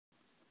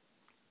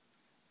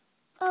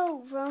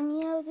Oh,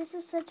 Romeo, this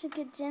is such a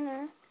good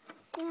dinner.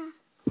 Yeah.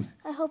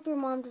 I hope your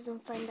mom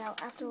doesn't find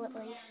out after what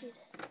Lacey did.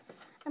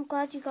 I'm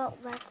glad you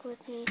got back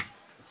with me.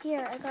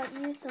 Here, I got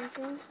you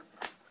something.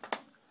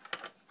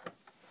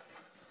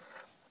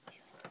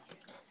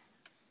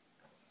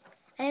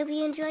 I hope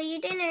you enjoy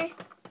your dinner.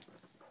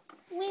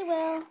 We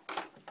will.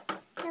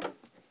 Yep.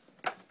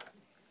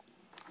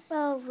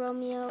 Well,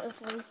 Romeo,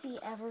 if Lacey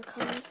ever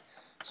comes,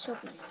 she'll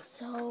be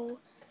so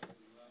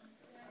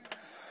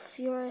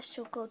furious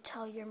she'll go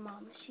tell your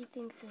mom. She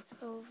thinks it's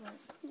over.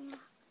 Yeah.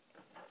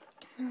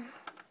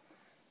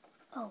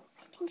 Oh,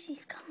 I think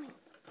she's coming.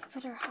 I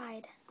better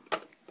hide.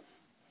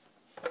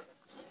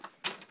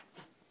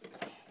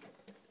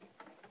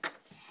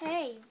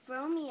 Hey,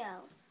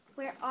 Romeo,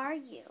 where are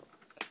you?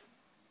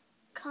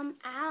 Come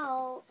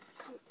out.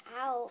 Come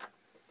out.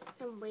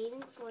 I'm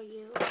waiting for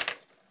you.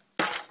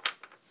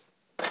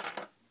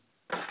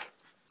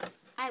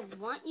 I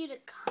want you to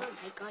come.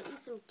 I got you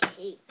some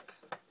cake.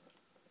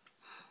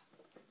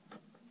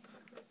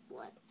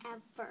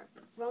 Whatever.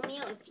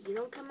 Romeo, if you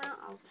don't come out,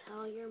 I'll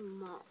tell your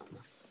mom.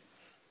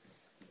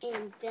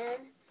 And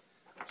then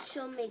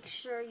she'll make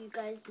sure you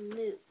guys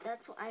move.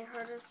 That's what I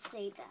heard her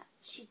say that.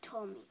 She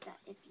told me that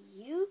if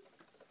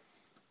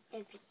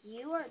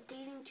you are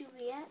dating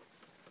Juliet,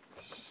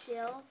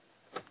 she'll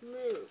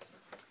move.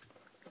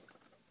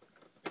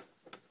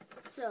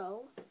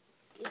 So,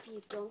 if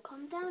you don't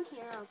come down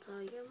here, I'll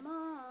tell your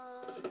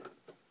mom.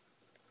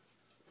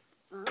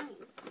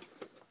 Fine.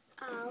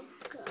 I'll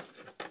go.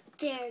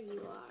 There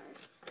you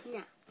are.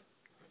 Now,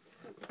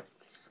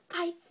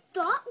 I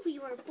thought we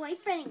were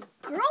boyfriend and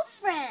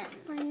girlfriend.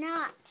 We're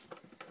not.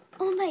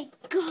 Oh my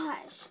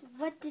gosh,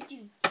 what did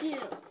you do?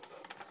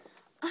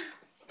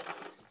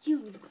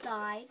 You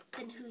lied?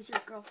 Then who's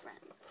your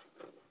girlfriend?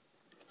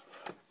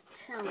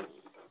 Tell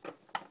me.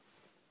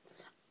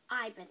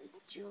 I bet it's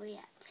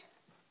Juliet.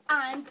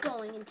 I'm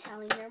going and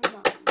telling your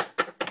mom.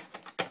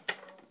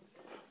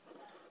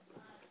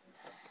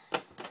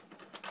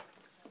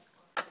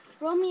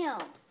 Romeo,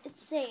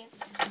 it's safe.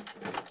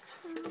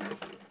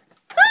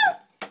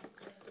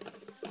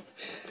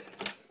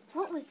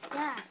 What was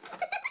that?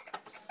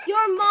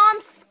 Your mom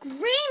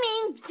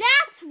screaming,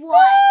 that's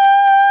what!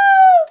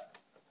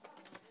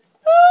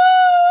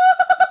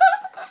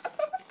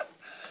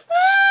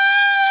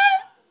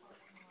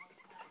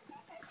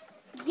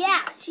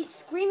 Yeah, she's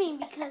screaming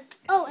because...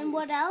 Oh, and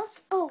what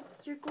else? Oh,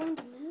 you're going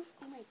to move?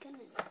 Oh my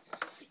goodness.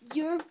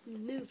 You're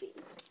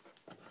moving.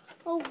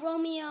 Oh,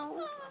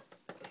 Romeo.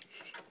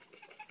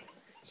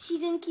 She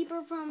didn't keep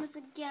her promise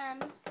again.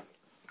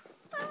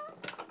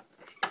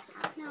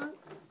 Now,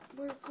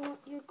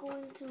 you're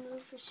going to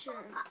move for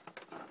sure.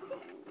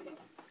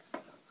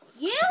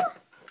 You,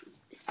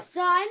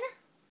 son,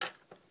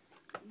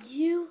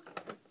 you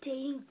are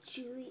dating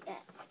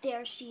Juliet.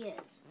 There she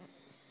is.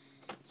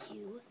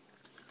 You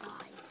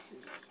lied to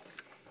me.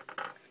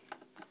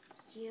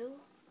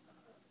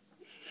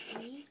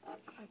 We are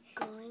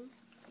going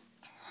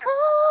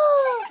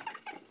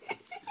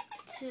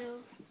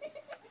to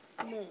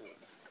move.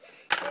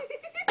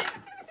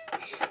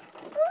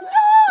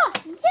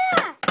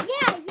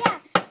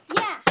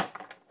 Yeah.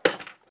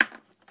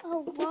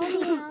 Oh,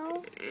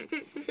 Romeo.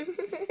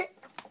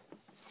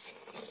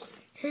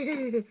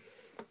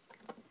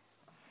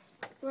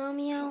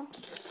 Romeo,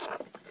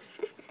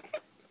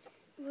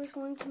 we're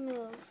going to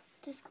move.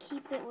 Just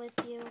keep it with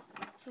you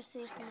for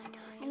safe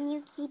memories. And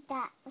you keep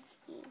that with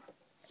you.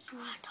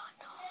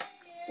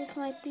 This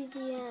might be the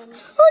end.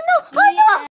 Oh no! Oh no!